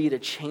ability to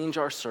change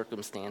our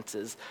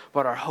circumstances,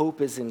 but our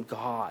hope is in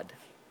God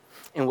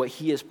and what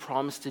he has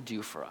promised to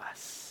do for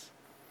us.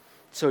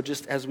 So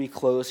just as we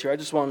close here, I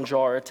just want to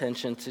draw our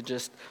attention to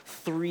just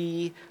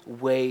 3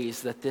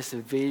 ways that this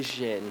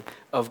vision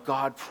of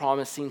God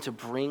promising to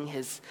bring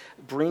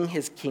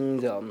his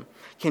kingdom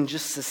can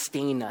just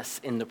sustain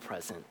us in the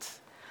present.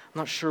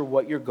 I'm not sure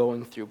what you're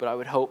going through, but I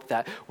would hope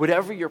that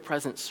whatever your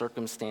present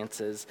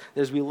circumstances,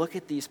 as we look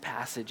at these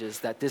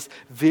passages, that this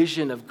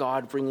vision of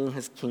God bringing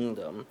his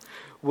kingdom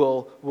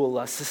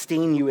will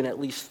sustain you in at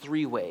least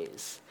 3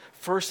 ways.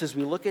 First, as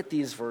we look at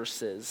these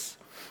verses,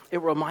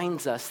 it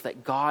reminds us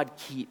that God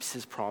keeps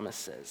his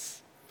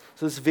promises.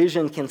 So this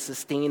vision can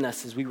sustain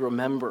us as we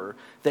remember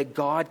that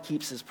God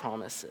keeps his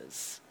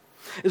promises.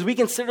 As we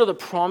consider the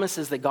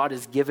promises that God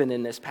has given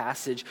in this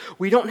passage,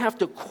 we don't have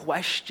to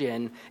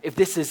question if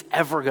this is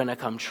ever going to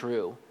come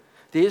true.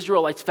 The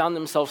Israelites found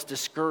themselves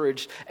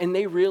discouraged, and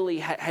they really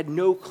had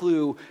no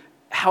clue,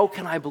 how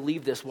can I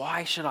believe this?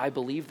 Why should I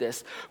believe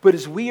this? But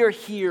as we are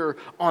here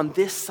on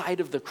this side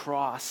of the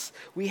cross,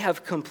 we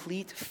have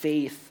complete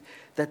faith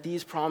that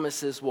these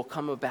promises will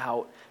come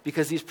about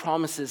because these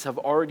promises have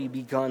already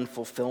begun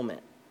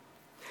fulfillment.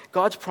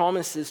 God's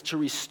promises to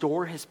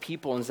restore his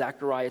people in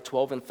Zechariah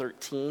 12 and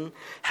 13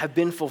 have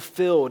been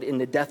fulfilled in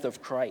the death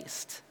of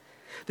Christ.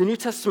 The New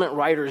Testament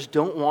writers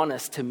don't want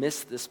us to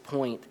miss this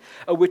point,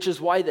 which is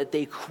why that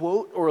they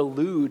quote or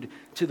allude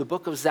to the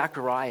book of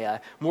Zechariah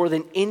more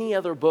than any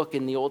other book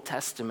in the Old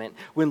Testament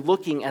when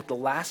looking at the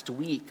last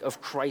week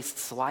of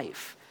Christ's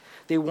life.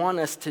 They want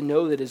us to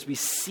know that as we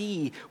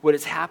see what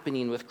is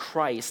happening with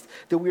Christ,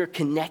 that we are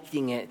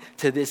connecting it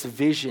to this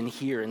vision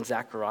here in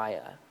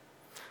Zechariah.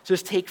 So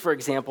just take, for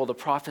example, the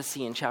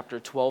prophecy in chapter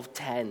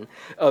 12:10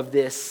 of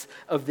this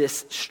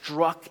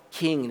struck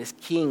king, this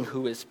king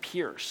who is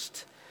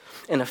pierced,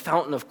 and a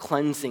fountain of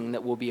cleansing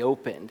that will be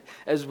opened.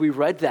 As we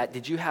read that,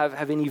 did you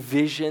have any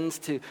visions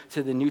to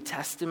the New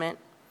Testament?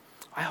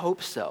 I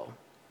hope so.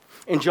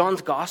 In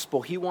John's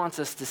gospel, he wants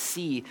us to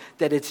see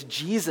that it's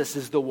Jesus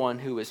is the one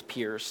who is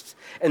pierced,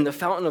 and the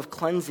fountain of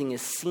cleansing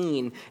is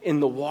seen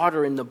in the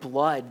water and the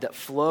blood that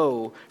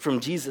flow from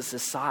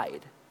Jesus'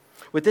 side.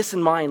 With this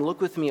in mind, look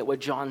with me at what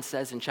John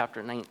says in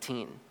chapter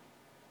 19.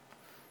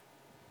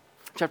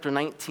 Chapter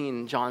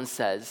 19, John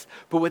says,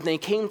 "But when they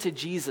came to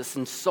Jesus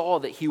and saw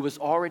that he was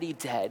already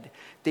dead,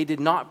 they did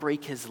not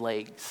break his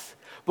legs.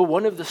 But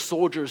one of the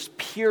soldiers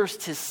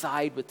pierced his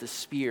side with the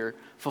spear,"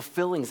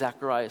 fulfilling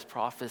Zechariah's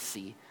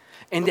prophecy.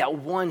 "And at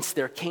once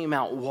there came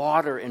out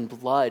water and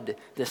blood,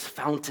 this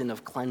fountain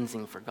of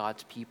cleansing for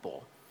God's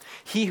people.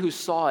 He who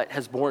saw it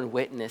has borne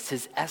witness.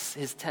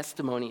 His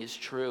testimony is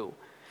true.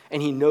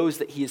 And he knows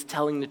that he is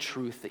telling the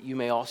truth, that you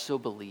may also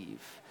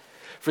believe.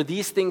 For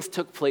these things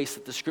took place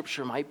that the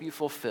scripture might be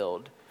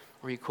fulfilled,"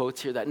 where he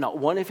quotes here that not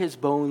one of his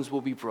bones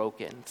will be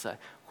broken. It's a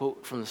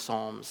quote from the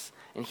Psalms.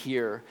 And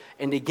here,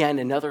 and again,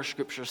 another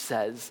scripture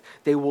says,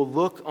 "They will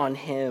look on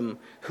him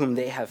whom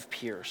they have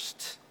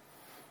pierced."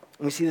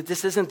 And we see that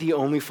this isn't the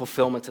only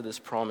fulfillment of this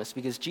promise,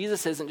 because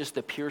Jesus isn't just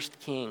the pierced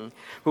king,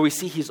 but we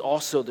see he's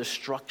also the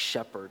struck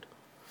shepherd.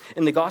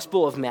 In the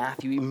Gospel of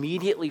Matthew,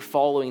 immediately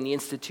following the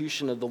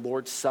institution of the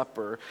Lord's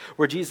Supper,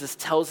 where Jesus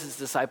tells his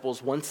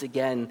disciples once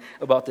again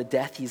about the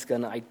death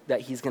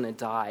that he's going to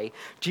die,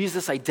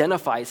 Jesus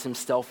identifies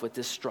himself with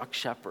this struck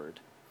shepherd.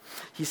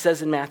 He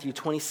says in Matthew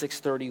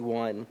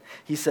 26:31,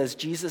 he says,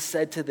 "Jesus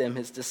said to them,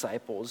 his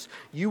disciples,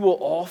 'You will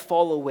all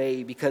fall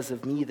away because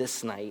of me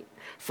this night.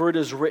 For it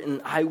is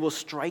written, I will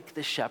strike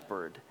the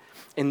shepherd,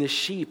 and the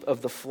sheep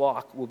of the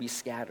flock will be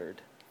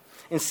scattered.'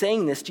 In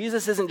saying this,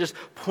 Jesus isn't just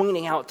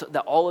pointing out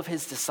that all of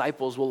his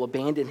disciples will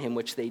abandon him,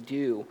 which they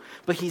do,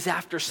 but he's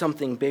after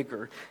something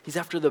bigger. He's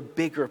after the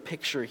bigger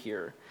picture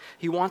here.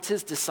 He wants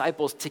his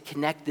disciples to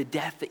connect the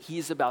death that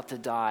he's about to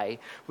die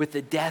with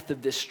the death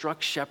of this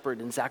struck shepherd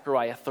in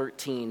Zechariah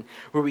 13,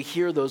 where we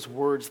hear those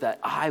words that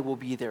I will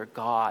be their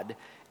God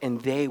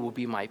and they will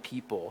be my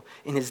people.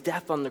 In his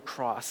death on the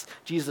cross,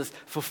 Jesus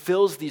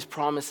fulfills these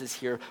promises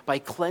here by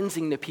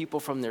cleansing the people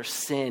from their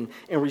sin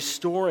and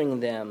restoring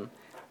them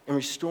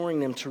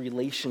to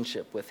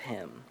relationship with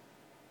him.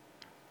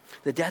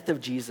 The death of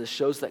Jesus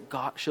shows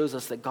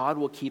us that God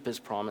will keep his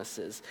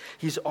promises.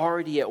 He's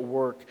already at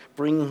work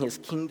bringing his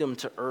kingdom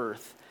to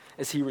earth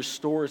as he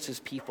restores his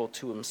people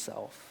to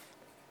himself.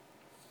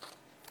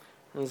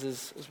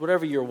 As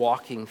whatever you're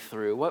walking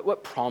through,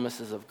 what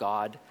promises of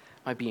God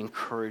might be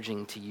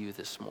encouraging to you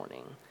this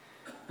morning?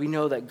 We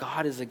know that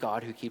God is a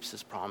God who keeps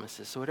his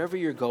promises. So whatever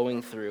you're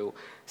going through,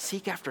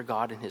 seek after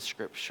God in his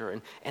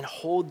scripture and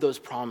hold those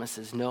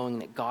promises knowing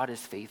that God is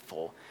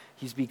faithful.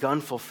 He's begun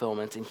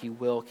fulfillment and he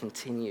will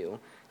continue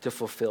to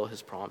fulfill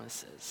his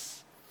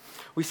promises.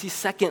 We see,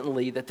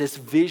 secondly, that this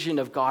vision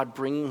of God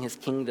bringing his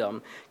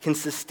kingdom can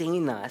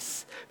sustain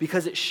us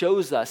because it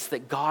shows us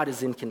that God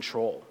is in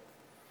control.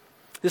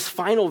 This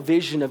final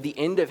vision of the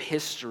end of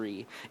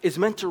history is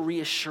meant to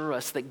reassure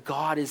us that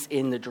God is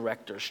in the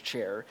director's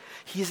chair.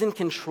 He's in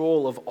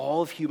control of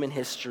all of human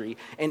history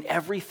and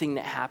everything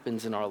that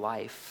happens in our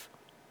life.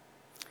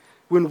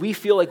 When we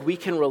feel like we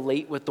can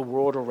relate with the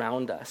world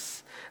around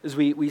us, as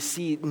we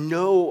see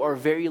no or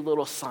very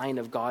little sign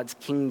of God's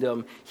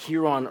kingdom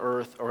here on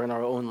earth or in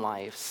our own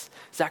lives,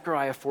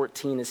 Zechariah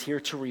 14 is here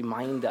to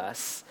remind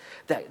us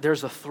that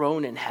there's a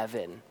throne in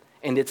heaven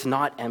and it's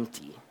not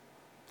empty.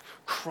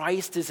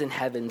 Christ is in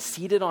heaven,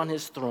 seated on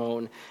his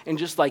throne, and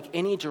just like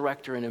any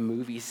director in a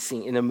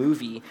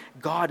movie,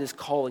 God is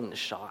calling the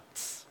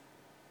shots.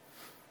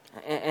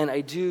 And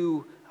I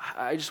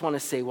just want to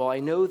say, well, I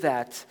know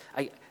that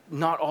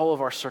not all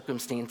of our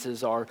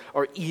circumstances are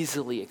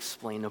easily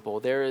explainable.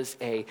 There is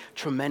a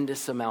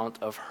tremendous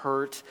amount of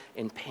hurt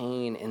and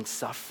pain and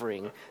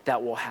suffering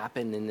that will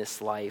happen in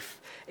this life.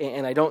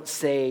 And I don't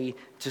say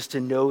just to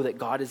know that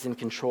God is in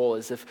control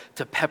as if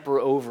to pepper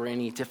over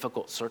any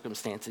difficult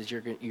circumstances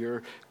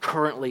you're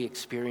currently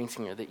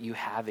experiencing or that you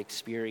have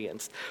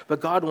experienced.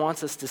 But God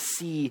wants us to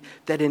see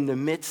that in the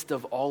midst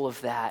of all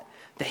of that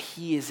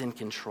he is in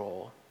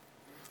control.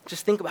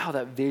 Just think about how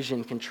that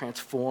vision can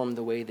transform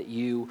the way that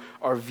you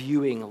are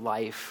viewing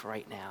life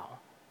right now.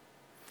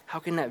 How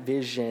can that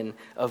vision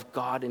of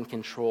God in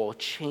control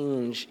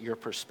change your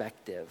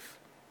perspective?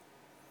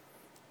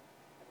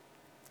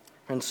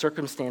 And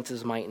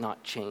circumstances might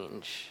not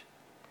change,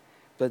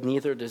 but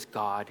neither does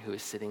God who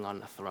is sitting on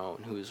the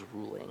throne, who is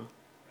ruling.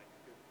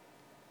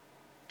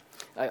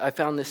 I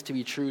found this to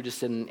be true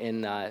just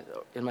in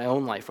my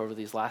own life over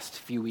these last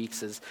few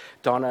weeks as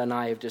Donna and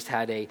I have just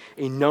had a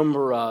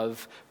number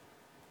of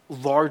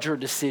larger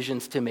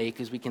decisions to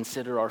make as we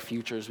consider our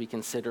futures, we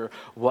consider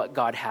what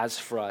God has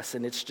for us.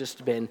 And it's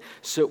just been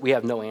so, we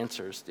have no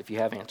answers. If you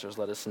have answers,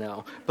 let us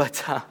know.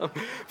 But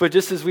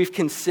just as we've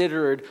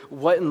considered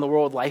what in the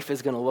world life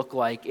is going to look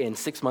like in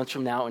 6 months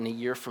from now and a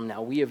year from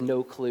now, we have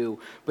no clue.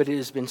 But it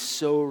has been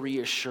so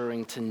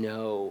reassuring to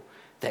know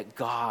that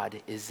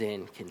God is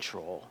in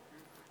control.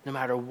 No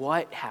matter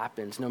what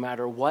happens, no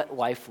matter what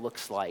life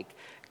looks like,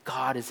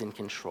 God is in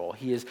control.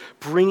 He is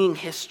bringing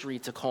history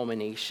to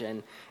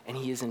culmination, and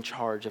he is in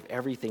charge of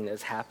everything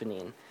that's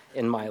happening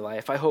in my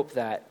life. I hope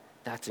that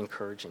that's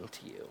encouraging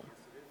to you.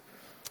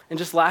 And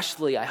just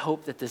lastly, I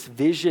hope that this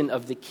vision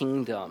of the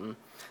kingdom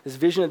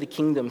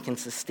can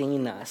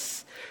sustain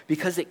us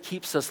because it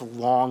keeps us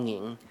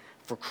longing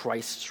for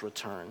Christ's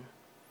return.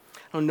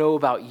 I don't know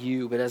about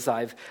you, but as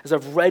I've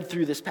read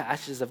through this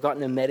passage, as I've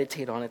gotten to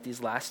meditate on it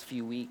these last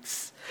few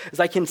weeks,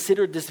 as I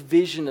considered this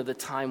vision of the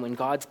time when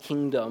God's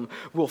kingdom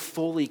will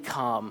fully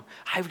come,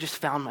 I've just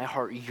found my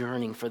heart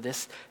yearning for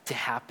this to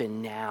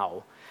happen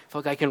now. I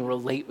feel like I can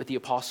relate with the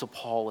Apostle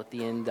Paul at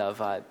the end of,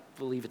 I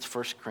believe it's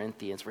 1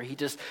 Corinthians, where he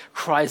just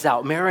cries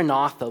out,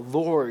 Maranatha,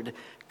 Lord,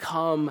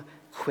 come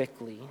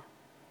quickly.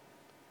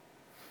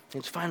 I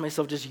just find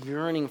myself just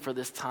yearning for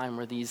this time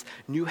where these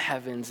new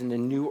heavens and the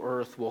new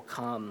earth will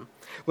come,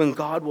 when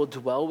God will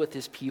dwell with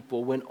his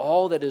people, when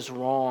all that is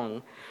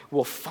wrong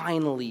will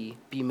finally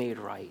be made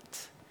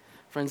right.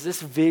 Friends,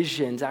 this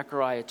vision,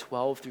 Zechariah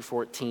 12 through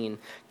 14,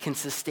 can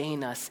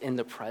sustain us in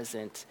the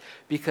present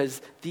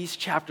because these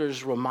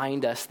chapters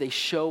remind us, they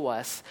show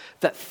us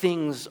that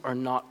things are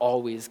not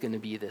always going to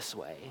be this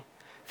way.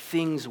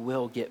 Things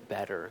will get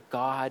better.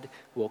 God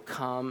will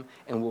come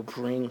and will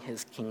bring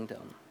his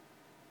kingdom.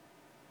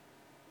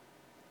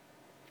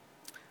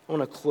 I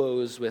want to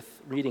close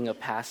with reading a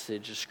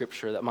passage of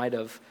scripture that might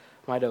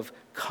have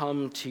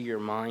come to your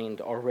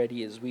mind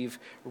already as we've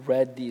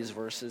read these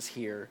verses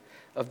here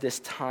of this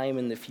time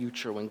in the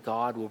future when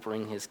God will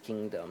bring his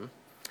kingdom.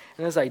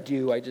 And as I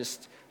do, I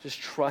just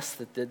trust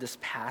that this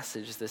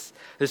passage,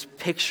 this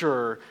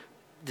picture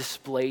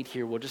displayed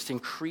here will just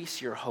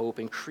increase your hope,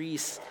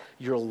 increase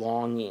your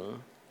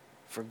longing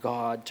for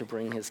God to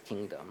bring his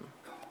kingdom.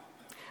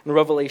 In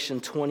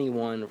Revelation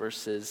 21,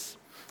 verses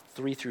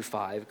 3 through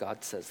 5,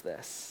 God says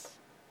this.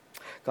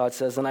 God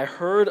says, "And I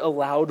heard a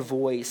loud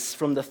voice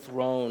from the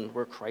throne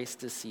where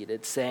Christ is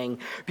seated, saying,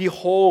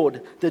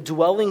 'Behold, the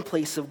dwelling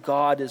place of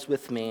God is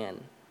with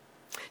man.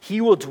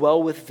 He will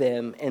dwell with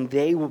them, and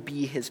they will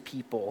be his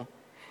people.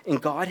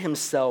 And God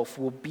himself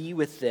will be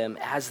with them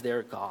as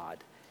their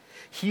God.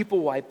 He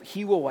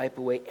will wipe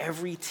away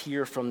every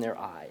tear from their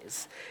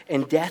eyes,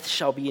 and death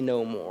shall be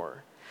no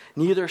more.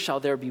 Neither shall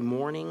there be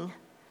mourning,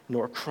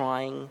 nor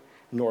crying,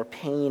 nor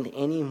pain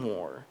any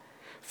more,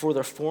 for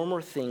the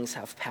former things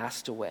have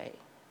passed away.'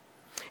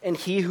 And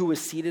he who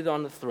was seated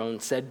on the throne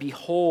said,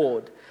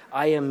 'Behold,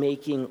 I am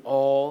making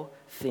all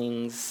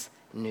things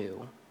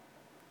new.'"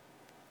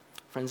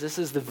 Friends, this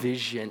is the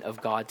vision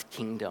of God's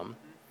kingdom,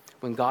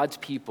 when God's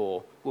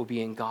people will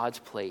be in God's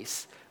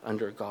place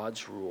under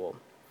God's rule.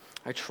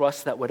 I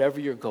trust that whatever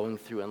you're going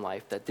through in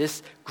life, that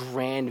this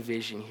grand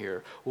vision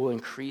here will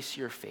increase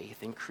your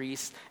faith,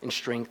 increase and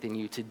strengthen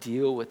you to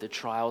deal with the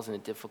trials and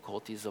the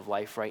difficulties of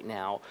life right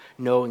now,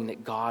 knowing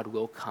that God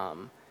will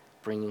come,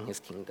 bringing his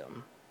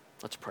kingdom.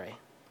 Let's pray.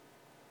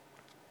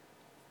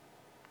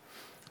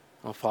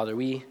 Oh, Father,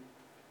 we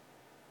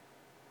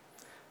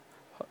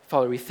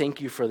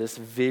thank you for this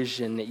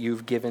vision that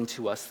you've given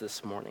to us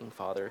this morning,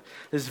 Father.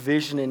 This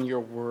vision in your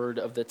word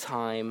of the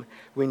time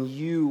when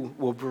you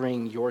will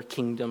bring your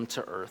kingdom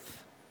to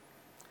earth.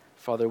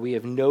 Father, we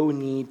have no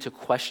need to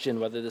question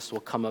whether this will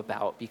come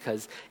about,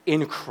 because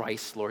in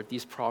Christ, Lord,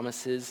 these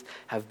promises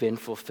have been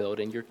fulfilled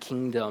and your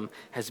kingdom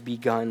has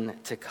begun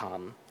to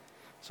come.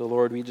 So,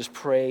 Lord, we just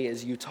pray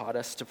as you taught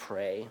us to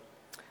pray.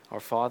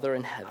 Our Father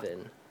in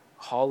heaven,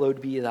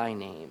 hallowed be thy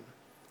name.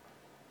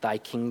 Thy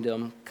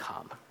kingdom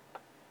come.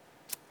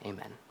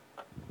 Amen.